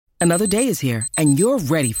Another day is here, and you're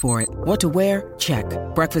ready for it. What to wear? Check.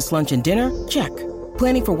 Breakfast, lunch, and dinner? Check.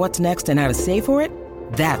 Planning for what's next and how to save for it?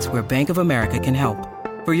 That's where Bank of America can help.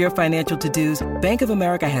 For your financial to-dos, Bank of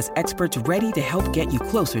America has experts ready to help get you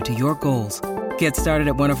closer to your goals. Get started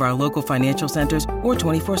at one of our local financial centers or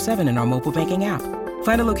 24/7 in our mobile banking app.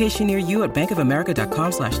 Find a location near you at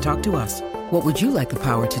bankofamerica.com/talktous. What would you like the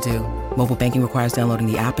power to do? Mobile banking requires downloading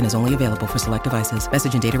the app and is only available for select devices.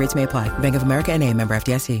 Message and data rates may apply. Bank of America N.A., member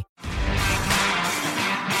FDIC.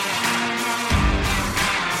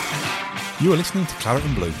 You are listening to Claret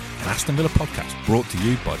and Blue, an Aston Villa podcast brought to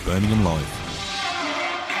you by Birmingham Live.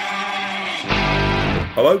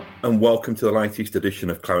 Hello and welcome to the latest edition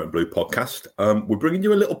of Claret and Blue podcast. We're bringing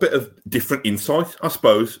you a little bit of different insight, I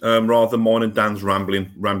suppose, rather than mine and Dan's rambling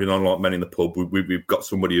on like men in the pub. We've got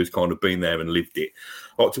somebody who's kind of been there and lived it.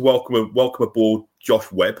 I'd like to welcome aboard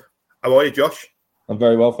Josh Webb. How are you, Josh? I'm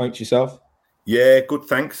very well, thanks. Yourself? Yeah, good,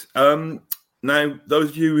 thanks. Now, those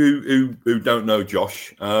of you who don't know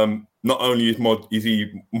Josh, not only is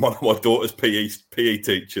he one of my daughter's PE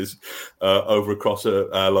teachers over across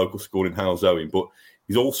a local school in Hales Owen, but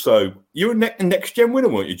he's also, you were a next gen winner,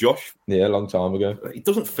 weren't you, Josh? Yeah, a long time ago. It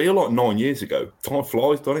doesn't feel like 9 years ago. Time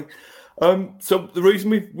flies, doesn't it? So the reason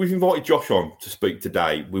we've invited Josh on to speak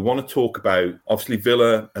today, we want to talk about, obviously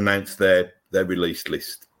Villa announced their release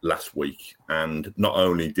list last week, and not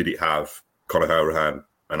only did it have Conor Hourihane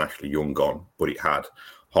and Ashley Young on, but it had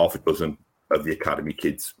half a dozen of the academy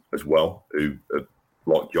kids as well, who,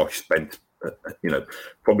 like Josh, spent,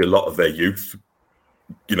 probably a lot of their youth,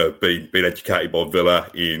 being educated by Villa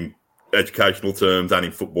in educational terms and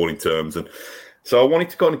in footballing terms. And so I wanted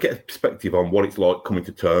to kind of get a perspective on what it's like coming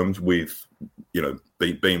to terms with,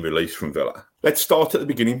 being released from Villa. Let's start at the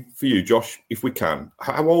beginning for you, Josh, if we can.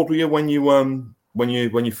 How old were you when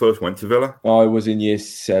you first went to Villa? I was in year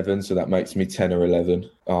 7, so that makes me 10 or 11.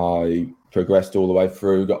 I progressed all the way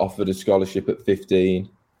through, got offered a scholarship at 15,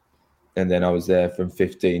 and then I was there from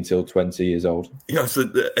 15 till 20 years old. So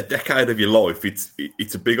a decade of your life,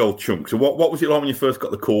 it's a big old chunk. So what was it like when you first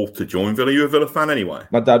got the call to join Villa? You a Villa fan anyway?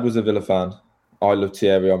 My dad was a Villa fan. I loved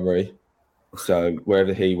Thierry Henry. So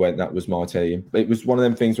wherever he went, that was my team. It was one of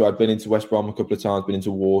them things where I'd been into West Brom a couple of times, been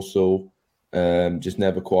into Warsaw, just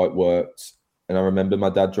never quite worked. And I remember my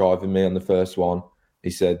dad driving me on the first one. He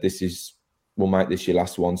said, we'll make this your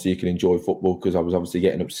last one so you can enjoy football, because I was obviously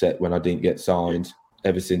getting upset when I didn't get signed.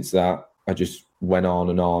 Ever since that, I just went on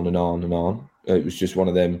and on and on and on. It was just one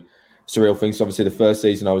of them surreal things. Obviously, the first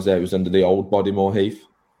season I was there, it was under the old Bodymore Heath.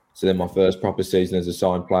 So then my first proper season as a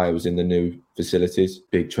signed player was in the new facilities,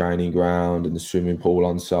 big training ground and the swimming pool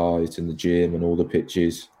on site and the gym and all the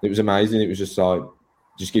pitches. It was amazing. It was just like,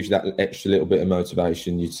 just gives you that extra little bit of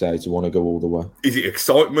motivation, you'd say, to want to go all the way. Is it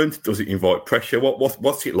excitement? Does it invite pressure?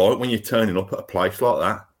 What's it like when you're turning up at a place like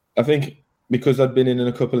that? I think because I'd been in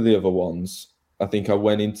a couple of the other ones, I think I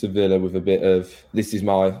went into Villa with a bit of,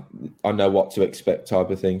 I know what to expect type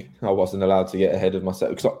of thing. I wasn't allowed to get ahead of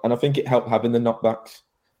myself. And I think it helped having the knockbacks,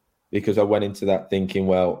 because I went into that thinking,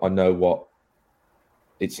 well, I know what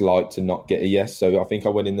it's like to not get a yes. So I think I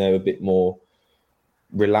went in there a bit more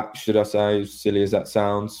relaxed, should I say, as silly as that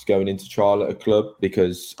sounds, going into trial at a club,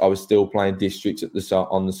 because I was still playing districts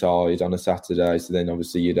on the side on a Saturday. So then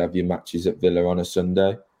obviously you'd have your matches at Villa on a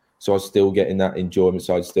Sunday. So I was still getting that enjoyment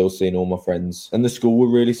side, still seeing all my friends. And the school were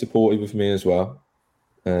really supportive of me as well.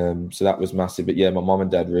 So that was massive. But yeah, my mum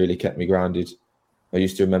and dad really kept me grounded. I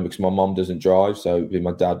used to remember, because my mum doesn't drive, so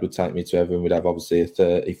my dad would take me to everyone. We'd have obviously a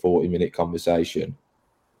 30, 40-minute conversation.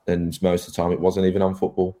 And most of the time, it wasn't even on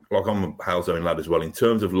football. Like, I'm a Hales Owen lad as well. In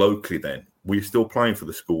terms of locally then, were you still playing for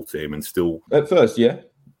the school team and still... At first, yeah,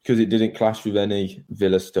 because it didn't clash with any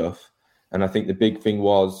Villa stuff. And I think the big thing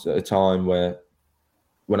was at a time where,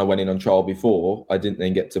 when I went in on trial before, I didn't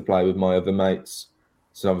then get to play with my other mates.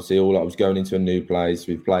 So obviously, I was going into a new place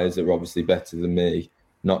with players that were obviously better than me,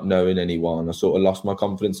 not knowing anyone. I sort of lost my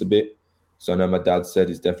confidence a bit. So I know my dad said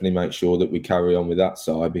it's definitely make sure that we carry on with that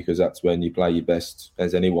side, because that's when you play your best,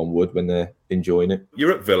 as anyone would when they're enjoying it.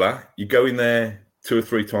 You're at Villa, you go in there 2 or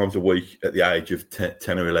 3 times a week at the age of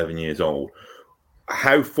 10 or 11 years old.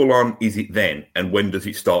 How full on is it then? And when does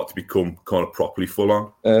it start to become kind of properly full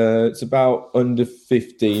on? It's about under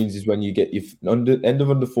 15s is when you get your end of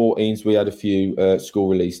under 14s. We had a few school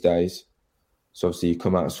release days. So obviously you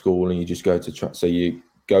come out of school and you just go to, so you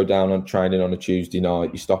go down on training on a Tuesday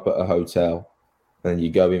night, you stop at a hotel, and you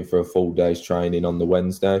go in for a full day's training on the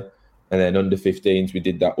Wednesday. And then under 15s, we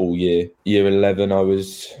did that all year. Year 11, under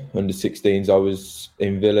 16s, I was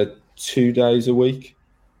in Villa 2 days a week.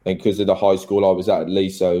 And because of the high school I was at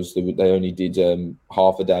Lisos, they only did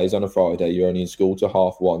half a days on a Friday. You're only in school till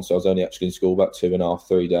 1:30, so I was only actually in school about 2.5,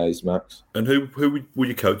 3 days max. And who would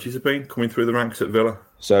your coaches have been coming through the ranks at Villa?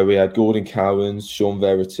 So we had Gordon Cowans, Sean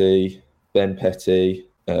Verity, Ben Petty,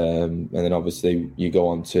 and then obviously you go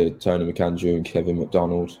on to Tony McAndrew and Kevin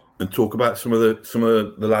McDonald. And talk about some of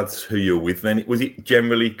the lads who you were with. Then was it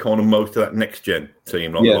generally kind of most of that next gen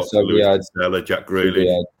team? Like So we had Stella, Jack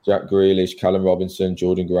Grealish, Callum Robinson,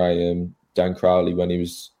 Jordan Graham, Dan Crowley when he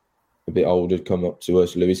was a bit older, come up to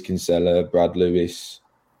us. Lewis Kinsella, Brad Lewis,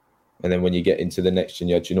 and then when you get into the next gen,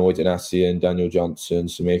 you had Janoid Anassian, Daniel Johnson,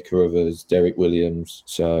 Samir Carruthers, Derek Williams.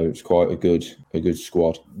 So it's quite a good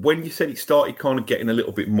squad. When you said it started kind of getting a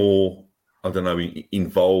little bit more, I don't know,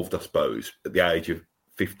 involved, I suppose, at the age of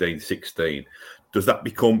 15, 16, does that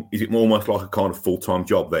become, is it almost like a kind of full-time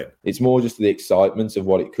job then? It's more just the excitement of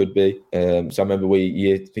what it could be. So I remember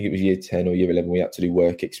I think it was year 10 or year 11, we had to do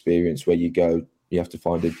work experience where you have to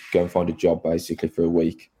go and find a job basically for a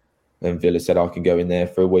week. And Villa said I can go in there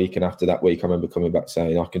for a week, and after that week I remember coming back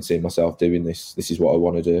saying I can see myself doing this. This is what I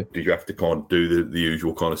want to do. Did you have to kind of do the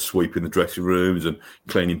usual kind of sweeping the dressing rooms and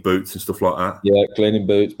cleaning boots and stuff like that? Yeah, cleaning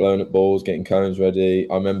boots, blowing up balls, getting cones ready.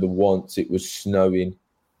 I remember once it was snowing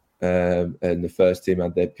and the first team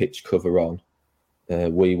had their pitch cover on.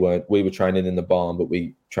 We were training in the barn, but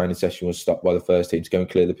training session was stopped by the first team to go and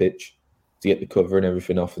clear the pitch to get the cover and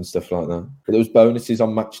everything off and stuff like that. But there was bonuses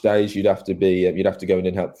on match days. You'd have to go in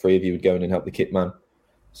and help. 3 of you would go in and help the kit man.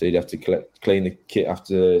 So you'd have to clean the kit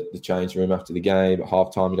after the change room after the game. At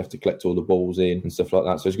half time, you'd have to collect all the balls in and stuff like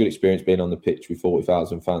that. So it's a good experience being on the pitch with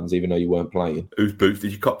 40,000 fans, even though you weren't playing. Whose boots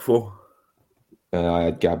did you cop for? I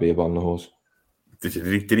had Gabby up on the horse. Did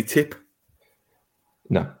he tip?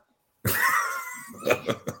 No.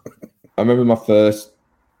 I remember my first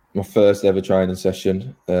ever training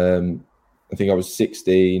session. I think I was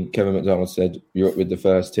 16. Kevin McDonald said, "You're up with the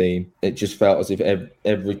first team." It just felt as if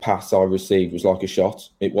every pass I received was like a shot.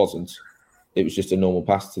 It wasn't. It was just a normal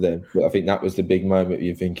pass to them. But I think that was the big moment.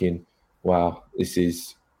 You're thinking, "Wow, this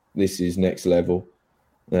is next level."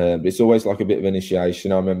 But it's always like a bit of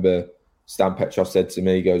initiation. I remember Stan Petrov said to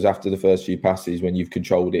me, he goes, after the first few passes, when you've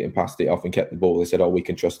controlled it and passed it off and kept the ball, they said, "Oh, we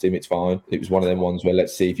can trust him, it's fine." It was one of them ones where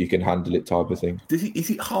let's see if you can handle it type of thing. Is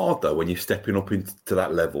it hard, though, when you're stepping up into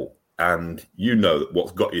that level and you know that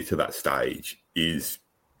what's got you to that stage is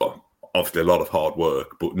obviously a lot of hard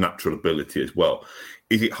work, but natural ability as well?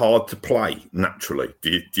 Is it hard to play naturally?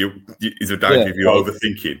 Is there a danger of you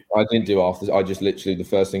overthinking? I didn't do half this. I just literally, the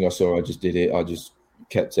first thing I saw, I just did it. I just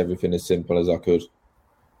kept everything as simple as I could.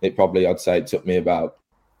 I'd say it took me about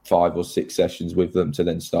 5 or 6 sessions with them to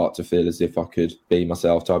then start to feel as if I could be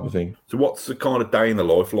myself type of thing. So what's the kind of day in the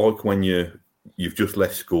life like when you've just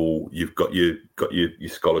left school, you've got your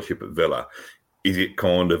scholarship at Villa? Is it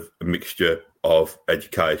kind of a mixture of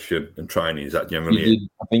education and training? Is that generally it?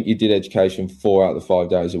 I think you did education 4 out of the 5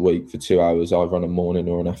 days a week for 2 hours, either on a morning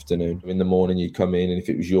or an afternoon. In the morning you'd come in, and if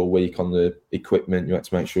it was your week on the equipment, you had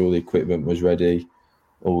to make sure all the equipment was ready.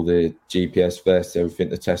 All the GPS vests, everything,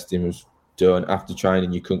 the testing was done. After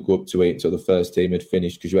training, you couldn't go up to eat until the first team had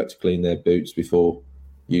finished because you had to clean their boots before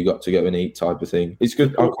you got to go and eat type of thing. It's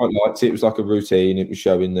good. I quite liked it. It was like a routine. It was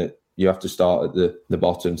showing that you have to start at the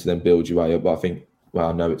bottom to then build your way up. But I think,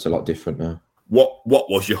 I know it's a lot different now. What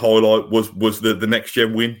was your highlight? Was the next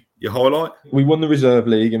gen win your highlight? We won the Reserve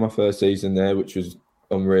League in my first season there, which was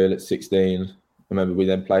unreal at 16. I remember we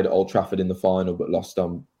then played at Old Trafford in the final, but lost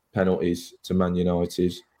on penalties to Man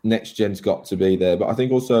United. Next gen's got to be there, but I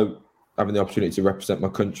think also having the opportunity to represent my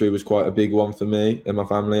country was quite a big one for me and my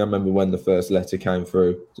family. I remember when the first letter came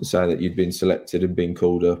through to say that you'd been selected and been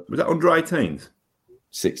called up. Was that under 18s?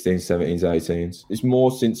 16s, 17s, 18s. It's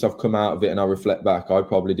more since I've come out of it and I reflect back, I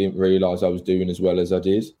probably didn't realise I was doing as well as I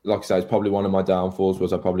did. Like I say, it's probably one of my downfalls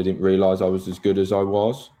was I probably didn't realise I was as good as I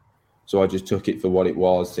was. So I just took it for what it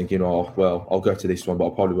was, thinking, oh, well, I'll go to this one, but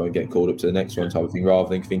I probably won't get called up to the next one type of thing, rather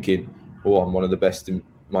than thinking, oh, I'm one of the best in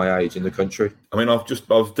my age in the country. I mean, I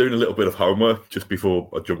was doing a little bit of homework just before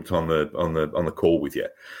I jumped on the call with you.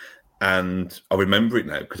 And I remember it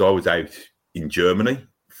now because I was out in Germany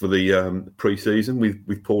for the pre-season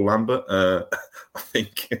with Paul Lambert. I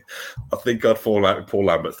think I'd fallen out with Paul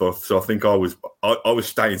Lambert, so I think I was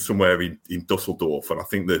staying somewhere in Dusseldorf, and I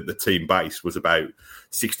think the team base was about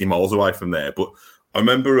 60 miles away from there. But I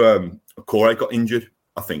remember Claret got injured,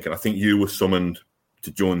 I think, and I think you were summoned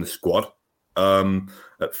to join the squad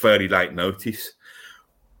at fairly late notice.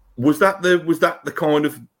 Was that the kind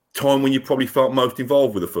of time when you probably felt most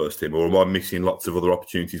involved with the first team, or am I missing lots of other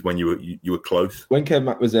opportunities when you were close? When Kev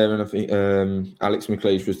Mack was there, and I think Alex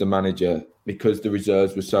McLeish was the manager, because the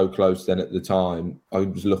reserves were so close then at the time, I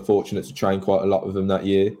was fortunate to train quite a lot with them that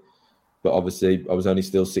year. But obviously, I was only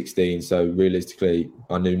still 16, so realistically,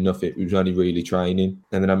 I knew nothing. It was only really training.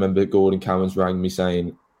 And then I remember Gordon Cowans rang me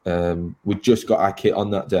saying, we'd just got our kit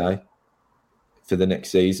on that day for the next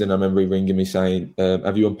season. I remember he ringing me saying,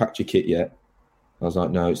 have you unpacked your kit yet? I was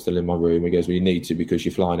like, no, it's still in my room. He goes, well, you need to because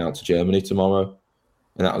you're flying out to Germany tomorrow.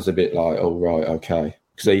 And that was a bit like, oh, right, okay.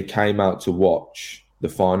 Because he came out to watch the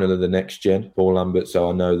final of the Next Gen, Paul Lambert. So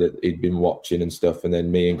I know that he'd been watching and stuff. And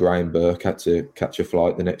then me and Graham Burke had to catch a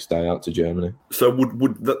flight the next day out to Germany. So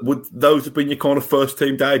would those have been your kind of first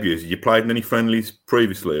team debuts? Had you played in any friendlies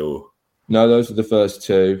previously, or? No, those were the first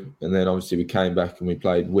two. And then obviously we came back and we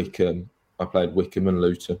played Wickham. I played Wickham and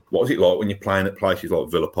Luton. What was it like when you're playing at places like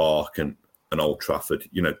Villa Park and Old Trafford?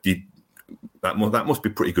 You know, that must be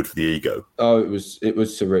pretty good for the ego. Oh, it was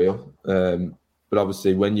surreal. But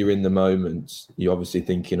obviously, when you're in the moment, you're obviously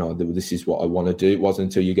thinking, oh, this is what I want to do. It wasn't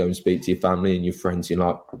until you go and speak to your family and your friends, you're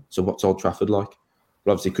like, so what's Old Trafford like?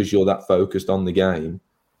 But obviously, because you're that focused on the game,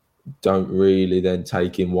 don't really then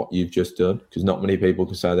take in what you've just done. Because not many people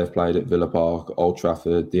can say they've played at Villa Park, Old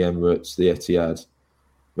Trafford, the Emirates, the Etihad.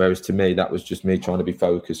 Whereas to me, that was just me trying to be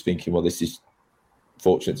focused, thinking, well, this is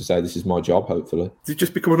fortunate to say this is my job, hopefully. Did it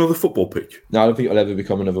just become another football pitch? No, I don't think it'll ever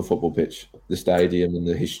become another football pitch. The stadium and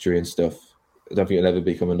the history and stuff. I don't think it'll ever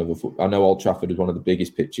become another football. I know Old Trafford is one of the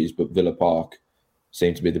biggest pitches, but Villa Park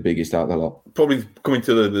seemed to be the biggest out of the lot. Probably coming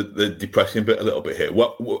to the depressing bit a little bit here.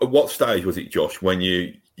 What stage was it, Josh, when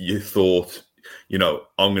you thought, I'm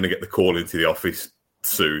going to get the call into the office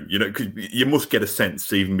soon? Because you must get a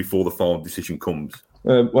sense even before the final decision comes.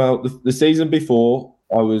 Well, the season before,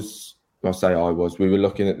 we were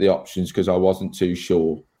looking at the options because I wasn't too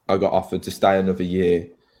sure. I got offered to stay another year.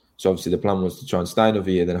 So obviously the plan was to try and stay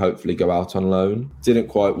another year, then hopefully go out on loan. Didn't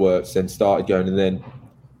quite work, so then started going. And then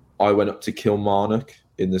I went up to Kilmarnock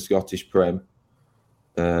in the Scottish Prem.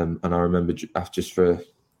 And I remember after I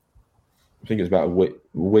think it was about a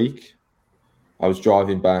week, I was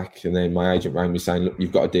driving back and then my agent rang me saying, look,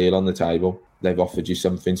 you've got a deal on the table. They've offered you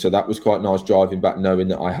something. So that was quite nice driving back knowing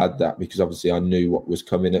that I had that because obviously I knew what was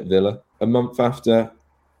coming at Villa. A month after,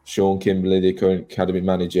 Sean Kimberley, the current academy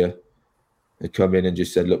manager, had come in and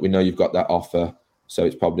just said, look, we know you've got that offer, so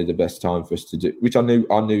it's probably the best time for us to do, which I knew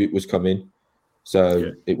it was coming.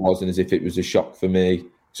 So It wasn't as if it was a shock for me.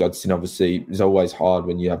 So I'd seen, obviously, it's always hard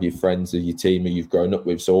when you have your friends or your team who you've grown up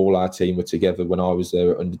with. So all our team were together when I was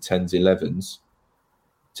there at under 10s, 11s.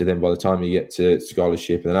 So then by the time you get to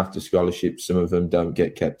scholarship, and then after scholarship, some of them don't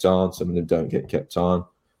get kept on, some of them don't get kept on.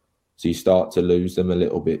 So you start to lose them a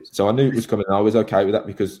little bit. So I knew it was coming. I was okay with that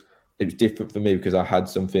because it was different for me because I had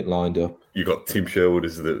something lined up. You got Tim Sherwood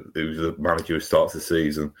who's the manager who starts the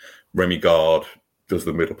season. Remy Gard does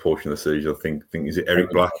the middle portion of the season. I think is it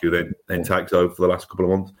Eric Black who then takes over for the last couple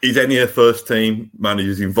of months. Is any of the first team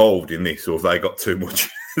managers involved in this, or have they got too much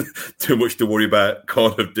to worry about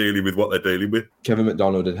kind of dealing with what they're dealing with? Kevin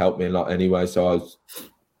McDonald had helped me a lot anyway, so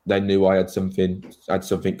they knew I had something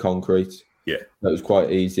concrete. Yeah. It was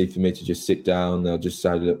quite easy for me to just sit down. They'll just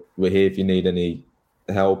say, look, we're here if you need any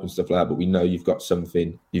help and stuff like that, but we know you've got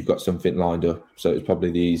something lined up. So it was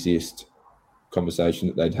probably the easiest conversation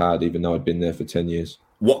that they'd had, even though I'd been there for 10 years.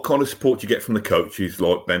 What kind of support do you get from the coaches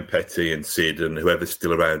like Ben Petty and Sid and whoever's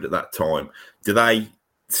still around at that time? Do they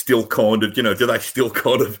still kind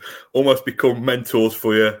of almost become mentors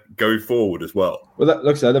for you going forward as well? Well,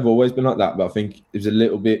 like I said, they've always been like that, but I think it was a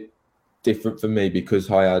little bit different for me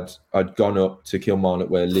because I'd gone up to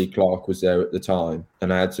Kilmarnock where Lee Clark was there at the time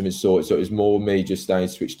and I had something sorted. So it was more me just staying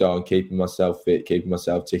switched on, keeping myself fit, keeping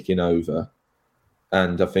myself ticking over.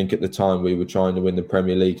 And I think at the time we were trying to win the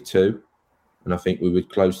Premier League too. And I think we were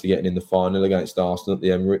close to getting in the final against Arsenal at the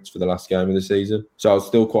Emirates for the last game of the season. So I was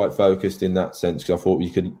still quite focused in that sense because I thought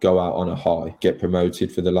we could go out on a high, get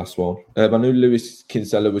promoted for the last one. I knew Lewis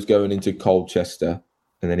Kinsella was going into Colchester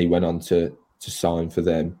and then he went on to sign for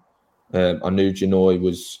them. I knew Janoy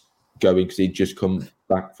was going because he'd just come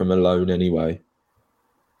back from a loan anyway.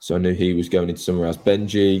 So I knew he was going into somewhere else. I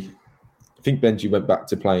think Benji went back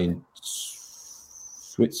to playing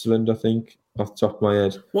Switzerland, I think, off the top of my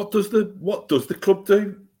head. What does the club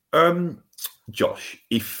do, Josh,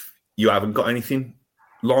 if you haven't got anything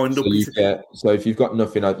lined up? So if you've got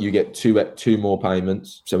nothing, you get two more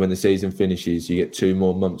payments. So when the season finishes, you get 2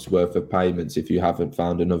 more months worth of payments if you haven't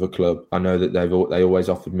found another club. I know that they always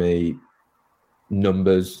offered me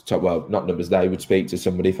numbers. Well, not numbers. They would speak to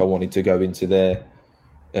somebody if I wanted to go into their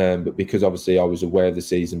But because obviously I was aware of the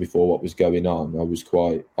season before what was going on, I was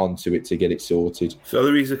quite onto it to get it sorted. So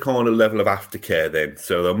there is a kind of level of aftercare then.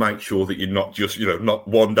 So they'll make sure that you're not just, not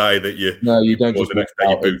one day that you... No, you don't just the next day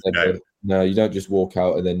you boot down. No, you don't just walk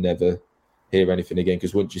out and then never hear anything again,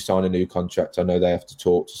 because once you sign a new contract, I know they have to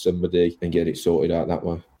talk to somebody and get it sorted out that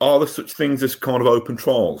way. Are there such things as kind of open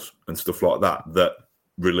trials and stuff like that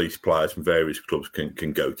released players from various clubs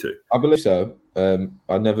can go to? I believe so.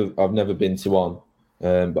 I've never been to one.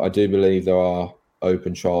 But I do believe there are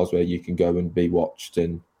open trials where you can go and be watched,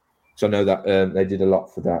 and so I know that they did a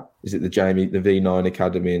lot for that. Is it the V9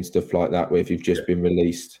 Academy and stuff like that, where if you've just been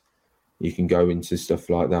released, you can go into stuff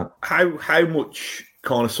like that. How much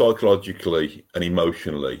kind of psychologically and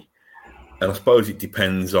emotionally, and I suppose it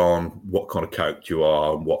depends on what kind of character you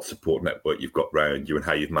are and what support network you've got around you and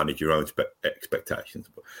how you've managed your own expectations.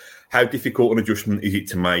 But how difficult an adjustment is it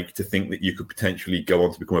to make, to think that you could potentially go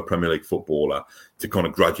on to become a Premier League footballer, to kind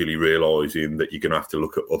of gradually realising that you're going to have to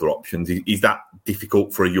look at other options? Is that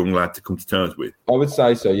difficult for a young lad to come to terms with? I would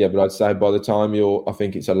say so, yeah, but I'd say by the time I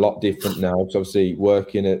think it's a lot different now, because obviously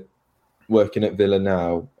working at Villa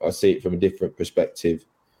now, I see it from a different perspective,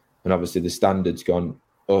 and obviously the standard's gone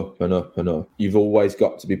up and up and up. You've always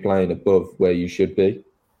got to be playing above where you should be.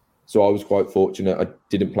 So I was quite fortunate. I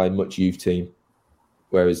didn't play much youth team.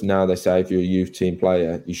 Whereas now they say if you're a youth team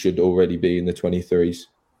player, you should already be in the 23s.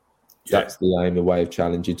 Yeah. That's the aim, the way of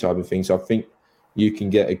challenging type of thing. So I think you can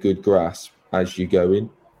get a good grasp as you go in.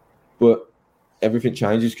 But everything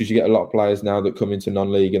changes because you get a lot of players now that come into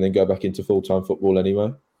non-league and then go back into full-time football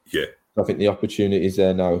anyway. Yeah. I think the opportunities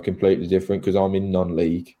there now are completely different because I'm in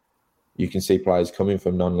non-league. You can see players coming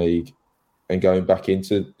from non-league and going back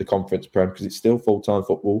into the Conference Prem because it's still full-time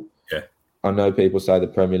football. Yeah. I know people say the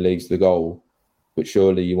Premier League's the goal, but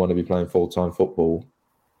surely you want to be playing full-time football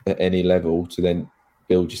at any level to then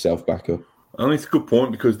build yourself back up. I think it's a good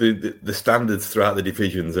point because the standards throughout the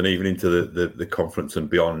divisions and even into the conference and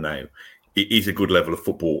beyond now, it is a good level of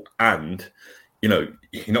football. And, you're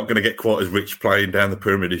not going to get quite as rich playing down the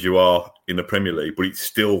pyramid as you are in the Premier League, but it's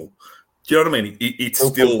still... Do you know what I mean? It's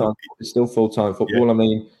still full-time football. Yeah. I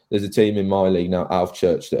mean, there's a team in my league now,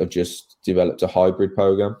 Church, that have just developed a hybrid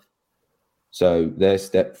program. So they're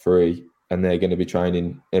step 3 and they're going to be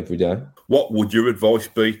training every day. What would your advice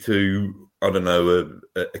be to, I don't know,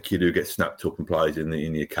 a kid who gets snapped up and plays in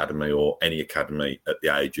the academy or any academy at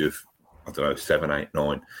the age of, I don't know, 7, 8,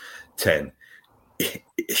 9, 10?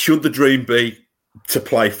 Should the dream be to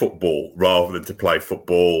play football rather than to play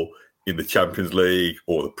football in the Champions League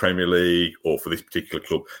or the Premier League or for this particular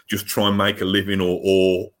club? Just try and make a living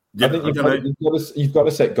or I think you've got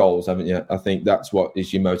to set goals, haven't you? I think that's what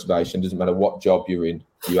is your motivation. It doesn't matter what job you're in,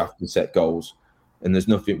 you have to set goals. And there's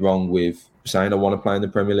nothing wrong with saying I want to play in the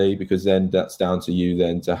Premier League because then that's down to you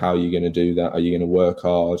then to how you're going to do that. Are you going to work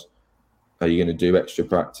hard? Are you going to do extra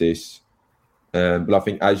practice? But I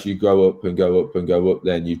think as you grow up and go up and go up,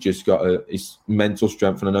 then you've just got it's mental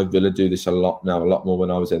strength. And I know Villa do this a lot now, a lot more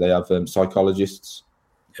when I was there. They have psychologists.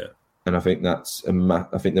 Yeah. And I think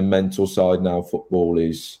I think the mental side now of football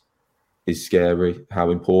is scary, how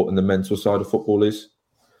important the mental side of football is.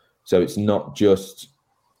 So it's not just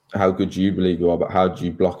how good you believe you are, but how do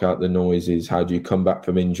you block out the noises? How do you come back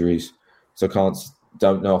from injuries? So I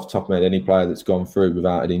don't know off the top of my head any player that's gone through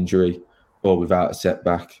without an injury or without a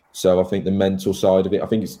setback. So I think the mental side of it, I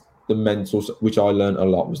think it's the mental, which I learned a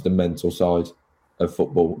lot, was the mental side of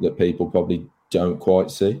football that people probably don't quite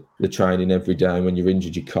see. The training every day, and when you're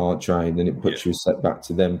injured, you can't train, then it puts you a setback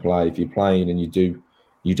to then play. If you're playing and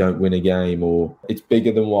you don't win a game, or it's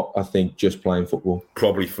bigger than what I think just playing football.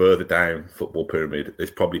 Probably further down football pyramid, there's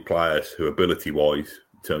probably players who ability-wise,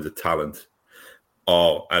 in terms of talent,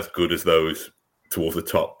 are as good as those towards the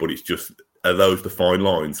top, but it's just, are those the fine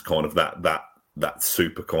lines, kind of that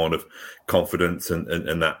super kind of confidence and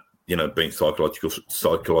that, being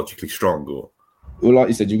psychologically strong? Or well, like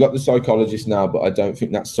you said, you've got the psychologist now, but I don't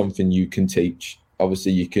think that's something you can teach.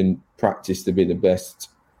 Obviously, you can practice to be the best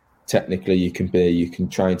technically you can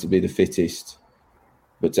train to be the fittest,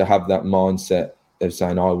 but to have that mindset of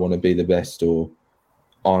saying I want to be the best, or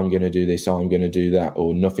I'm going to do this, I'm going to do that,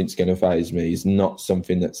 or nothing's going to faze me, is not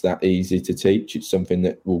something that's that easy to teach. It's something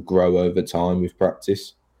that will grow over time with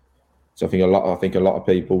practice. So I think a lot of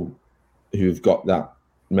people who've got that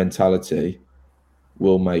mentality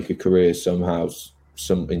will make a career somehow,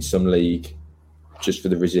 in some league, just for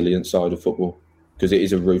the resilient side of football, because it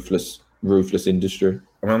is a ruthless industry.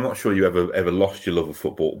 I mean, I'm not sure you ever lost your love of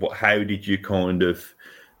football, but how did you kind of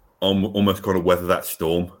almost kind of weather that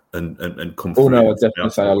storm and come through? Oh no, I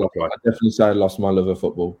definitely say I lost my love of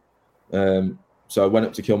football. So I went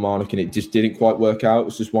up to Kilmarnock and it just didn't quite work out. It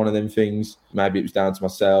was just one of them things. Maybe it was down to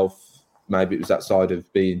myself. Maybe it was that side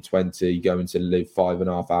of being 20, going to live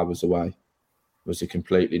 5.5 hours away. It was a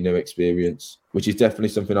completely new experience, which is definitely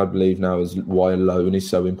something I believe now is why alone is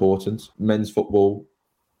so important. Men's football,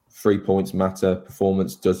 3 points matter.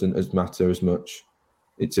 Performance doesn't matter as much.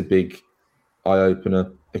 It's a big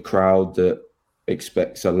eye-opener. A crowd that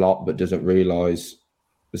expects a lot but doesn't realise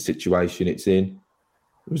the situation it's in.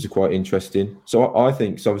 It was quite interesting. So I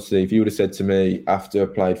think, so obviously, if you would have said to me after I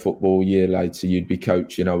played football a year later, you'd be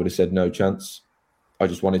coaching, I would have said no chance. I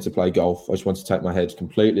just wanted to play golf. I just wanted to take my head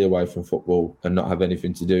completely away from football and not have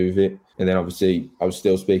anything to do with it. And then obviously I was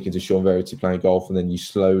still speaking to Sean Verity playing golf, and then you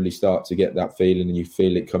slowly start to get that feeling and you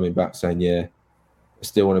feel it coming back saying, yeah, I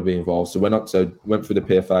still want to be involved. So went through the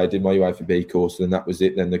PFA, did my UEFA B course, and then that was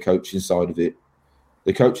it. Then the coaching side of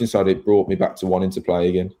it brought me back to wanting to play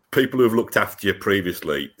again. People who have looked after you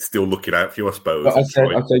previously still looking out for you, I suppose. But I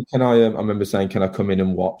said, can I remember saying, can I come in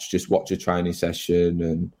and watch a training session?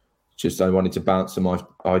 And just, I wanted to bounce some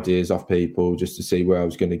ideas off people just to see where I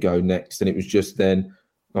was going to go next. And it was just then,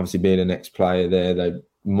 obviously being an ex-player there, they're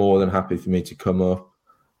more than happy for me to come up.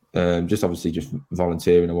 Just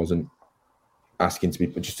volunteering. I wasn't asking to be,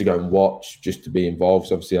 just to go and watch, just to be involved.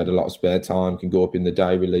 So obviously I had a lot of spare time, can go up in the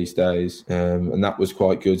day, release days. And that was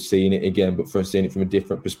quite good, seeing it again, but seeing it from a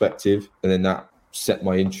different perspective. And then that set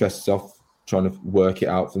my interests off, trying to work it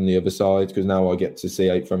out from the other side, because now I get to see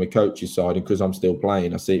it from a coach's side, and because I'm still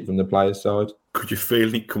playing, I see it from the player's side. Could you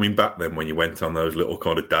feel it coming back then when you went on those little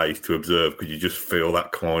kind of days to observe? Could you just feel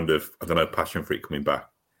that kind of, passion for it coming back?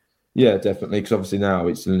 Yeah, definitely, because obviously now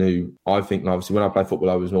it's new. I think obviously when I played football,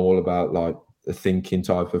 I was all about like a thinking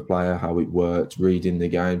type of player, how it worked, reading the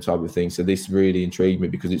game type of thing. So this really intrigued me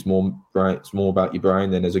because it's more about your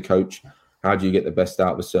brain. Then as a coach, how do you get the best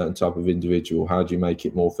out of a certain type of individual? How do you make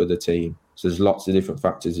it more for the team? So there's lots of different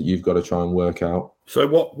factors that you've got to try and work out. So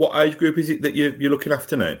what age group is it that you're looking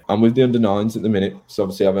after now? I'm with the under-9s at the minute. So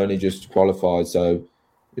obviously I've only just qualified, so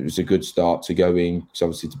it was a good start to go in, because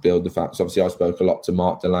obviously to build the facts. Obviously I spoke a lot to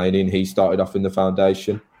Mark Delaney, and he started off in the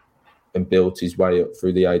foundation and built his way up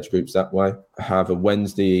through the age groups that way. I have a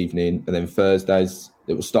Wednesday evening, and then Thursdays,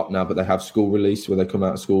 it will stop now, but they have school release where they come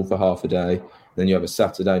out of school for half a day. Then you have a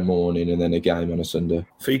Saturday morning and then a game on a Sunday.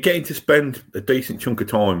 So you're getting to spend a decent chunk of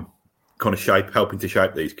time kind of helping to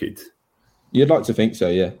shape these kids? You'd like to think so,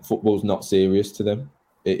 yeah. Football's not serious to them.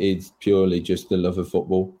 It is purely just the love of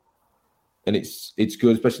football. And it's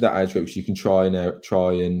good, especially that age group, because you can try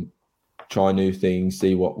new things,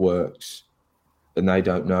 see what works. And they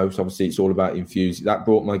don't know. So obviously it's all about infusing. That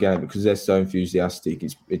brought my game, because they're so enthusiastic.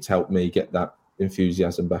 It's helped me get that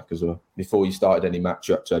enthusiasm back as well. Before you started any match,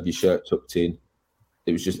 you had to have your shirt tucked in.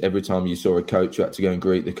 It was just every time you saw a coach, you had to go and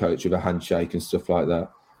greet the coach with a handshake and stuff like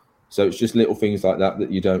that. So it's just little things like that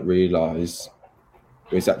you don't realise.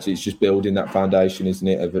 It's just building that foundation, isn't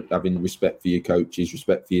it, of having respect for your coaches,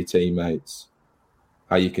 respect for your teammates,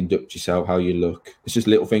 how you conduct yourself, how you look. It's just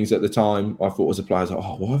little things at the time I thought as a player, I was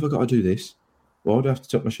like, why have I got to do this? Why do I have to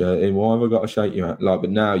tuck my shirt in? Why have I got to shake you out? But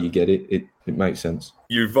now you get it. It makes sense.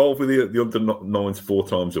 You're involved with the under-9s 4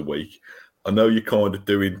 times a week. I know you're kind of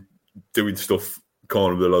doing stuff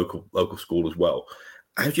kind of the local school as well.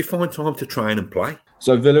 How do you find time to train and play?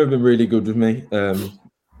 So Villa have been really good with me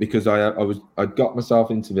because I got myself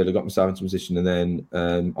into Villa, got myself into position, and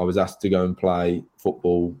then I was asked to go and play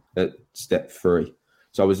football at step 3.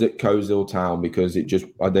 So I was at Coleshill Town because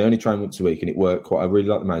they only train once a week, and it worked I really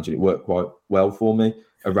like the manager. It worked quite well for me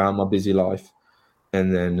around my busy life.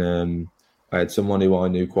 And then I had someone who I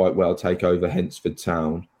knew quite well take over Hensford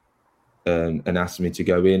Town and asked me to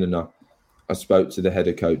go in. And I spoke to the head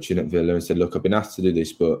of coaching at Villa and said, look, I've been asked to do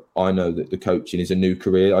this, but I know that the coaching is a new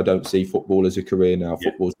career. I don't see football as a career now. Yeah.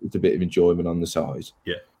 Football's just a bit of enjoyment on the side.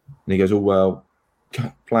 Yeah. And he goes,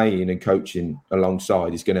 playing and coaching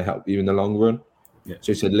alongside is going to help you in the long run. Yeah.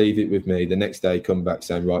 So he said, leave it with me. The next day, come back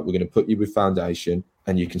saying, right, we're going to put you with foundation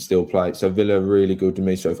and you can still play. So Villa are really good to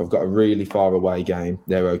me. So if I've got a really far away game,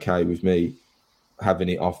 they're okay with me having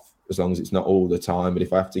it off as long as it's not all the time. But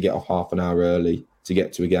if I have to get off half an hour early to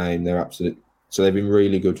get to a game, they're absolute. So they've been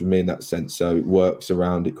really good with me in that sense. So it works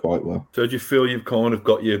around it quite well. So do you feel you've kind of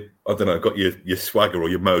got your swagger or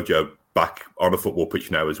your mojo back on a football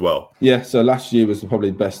pitch now as well? Yeah. So last year was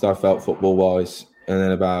probably the best I felt football-wise. And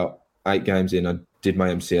then about 8 games in, I did my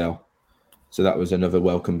MCL. So that was another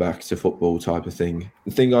welcome back to football type of thing.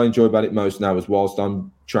 The thing I enjoy about it most now is whilst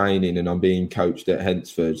I'm training and I'm being coached at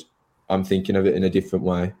Hensford, I'm thinking of it in a different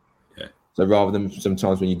way. Yeah. So rather than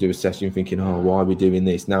sometimes when you do a session, you're thinking, why are we doing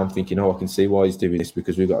this? Now I'm thinking, I can see why he's doing this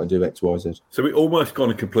because we've got to do X, Y, Z. So it almost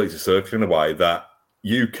kind of completes a circle in a way that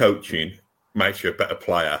you coaching makes you a better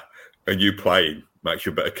player, and you playing makes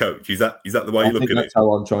you a better coach. Is that the way you look at it? That's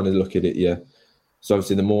how I'm trying to look at it. Yeah. So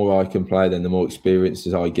obviously, the more I can play, then the more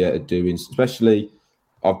experiences I get at doing. Especially,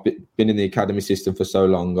 I've been in the academy system for so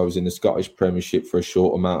long. I was in the Scottish Premiership for a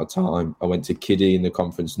short amount of time. I went to Kiddie in the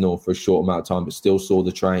Conference North for a short amount of time, but still saw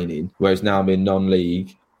the training. Whereas now I'm in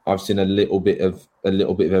non-league, I've seen a little bit of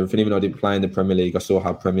everything. Even though I didn't play in the Premier League, I saw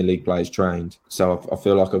how Premier League players trained. So I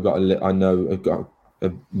feel like I've got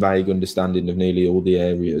a vague understanding of nearly all the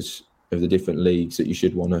areas of the different leagues that you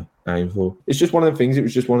should want to aim for. It's just one of the things. It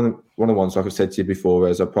was just one of the ones, like I said to you before,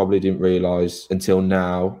 as I probably didn't realise until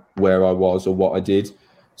now where I was or what I did.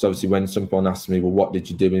 So obviously, when someone asks me, well, what did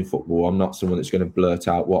you do in football? I'm not someone that's going to blurt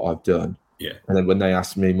out what I've done. Yeah. And then when they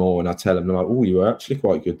ask me more and I tell them, they're like, oh, you were actually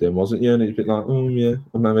quite good then, wasn't you? And it's a bit like, oh, yeah,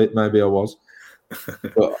 maybe I was.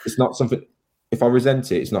 But it's not something, if I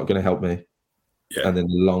resent it, it's not going to help me. Yeah. And then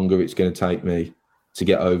the longer it's going to take me to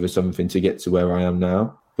get over something to get to where I am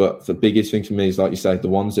now. But the biggest thing for me is, like you say, the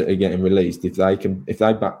ones that are getting released, if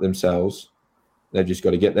they back themselves, they've just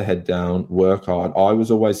got to get their head down, work hard. I was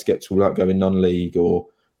always sceptical about going non-league or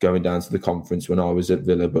going down to the conference when I was at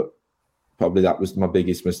Villa, but probably that was my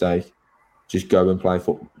biggest mistake. Just go and play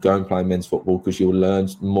men's football, because you'll learn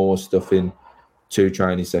more stuff in 2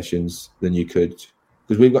 training sessions than you could.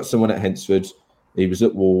 Because we've got someone at Hensford, he was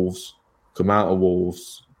at Wolves, come out of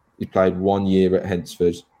Wolves, he played 1 year at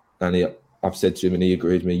Hensford, and I've said to him, and he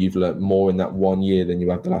agreed with me, you've learnt more in that 1 year than you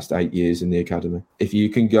have the last 8 years in the academy. If you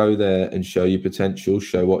can go there and show your potential,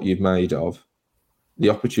 show what you've made of, the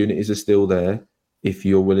opportunities are still there if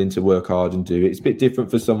you're willing to work hard and do it. It's a bit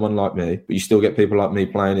different for someone like me, but you still get people like me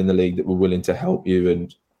playing in the league that were willing to help you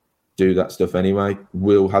and do that stuff anyway.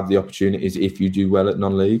 We'll have the opportunities if you do well at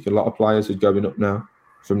non-league. A lot of players are going up now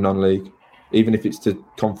from non-league, even if it's to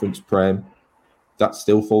Conference Prem. That's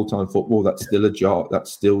still full-time football. That's still a job.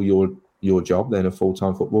 That's still your job then, a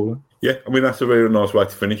full-time footballer. Yeah, I mean, that's a really nice way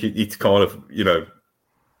to finish it. It's kind of,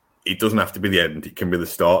 it doesn't have to be the end. It can be the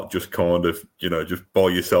start. Just kind of, just buy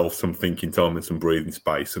yourself some thinking time and some breathing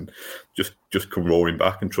space, and just come roaring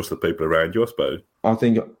back and trust the people around you, I suppose. I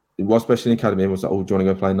think it was, especially in the academy, it was like, oh, do you want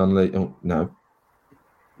to go play non-league? Oh, no.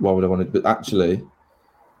 Why would I want to? But actually,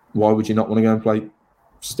 why would you not want to go and play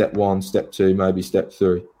step 1, step 2, maybe step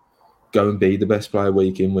 3? Go and be the best player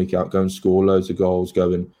week in, week out. Go and score loads of goals.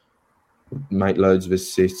 Go and make loads of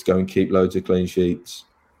assists. Go and keep loads of clean sheets.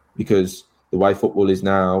 Because the way football is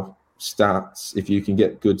now, stats, if you can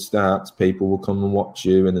get good stats, people will come and watch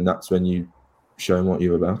you, and then that's when you show them what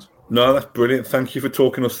you're about. No, that's brilliant. Thank you for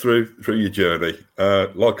talking us through your journey.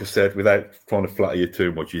 Like I said, without trying to flatter you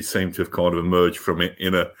too much, you seem to have kind of emerged from it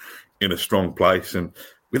in a strong place, and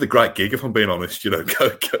with a great gig, if I'm being honest,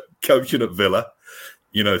 coaching at Villa,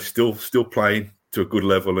 still playing to a good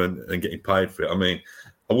level and getting paid for it. I mean,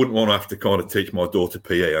 I wouldn't want to have to kind of teach my daughter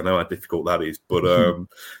PE. I know how difficult that is, but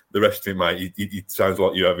the rest of it, mate, it sounds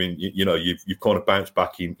like you're having, you've kind of bounced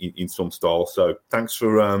back in some style. So thanks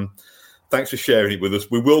for sharing it with us.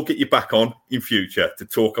 We will get you back on in future to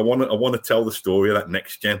talk. I want to tell the story of that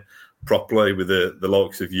next gen properly with the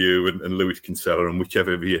likes of you and Lewis Kinsella and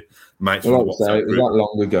whichever of your mates. Well, it was that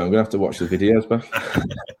long ago. I'm going to have to watch the videos back.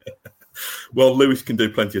 Well, Lewis can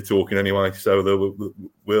do plenty of talking anyway, so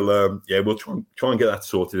we'll try and get that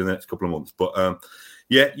sorted in the next couple of months. But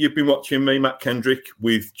you've been watching me, Matt Kendrick,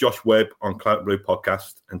 with Josh Webb on Claret Blue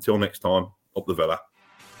Podcast. Until next time, up the Villa.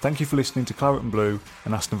 Thank you for listening to Claret and Blue,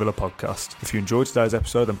 an Aston Villa podcast. If you enjoyed today's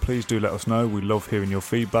episode, then please do let us know. We love hearing your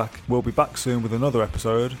feedback. We'll be back soon with another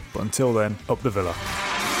episode, but until then, up the Villa.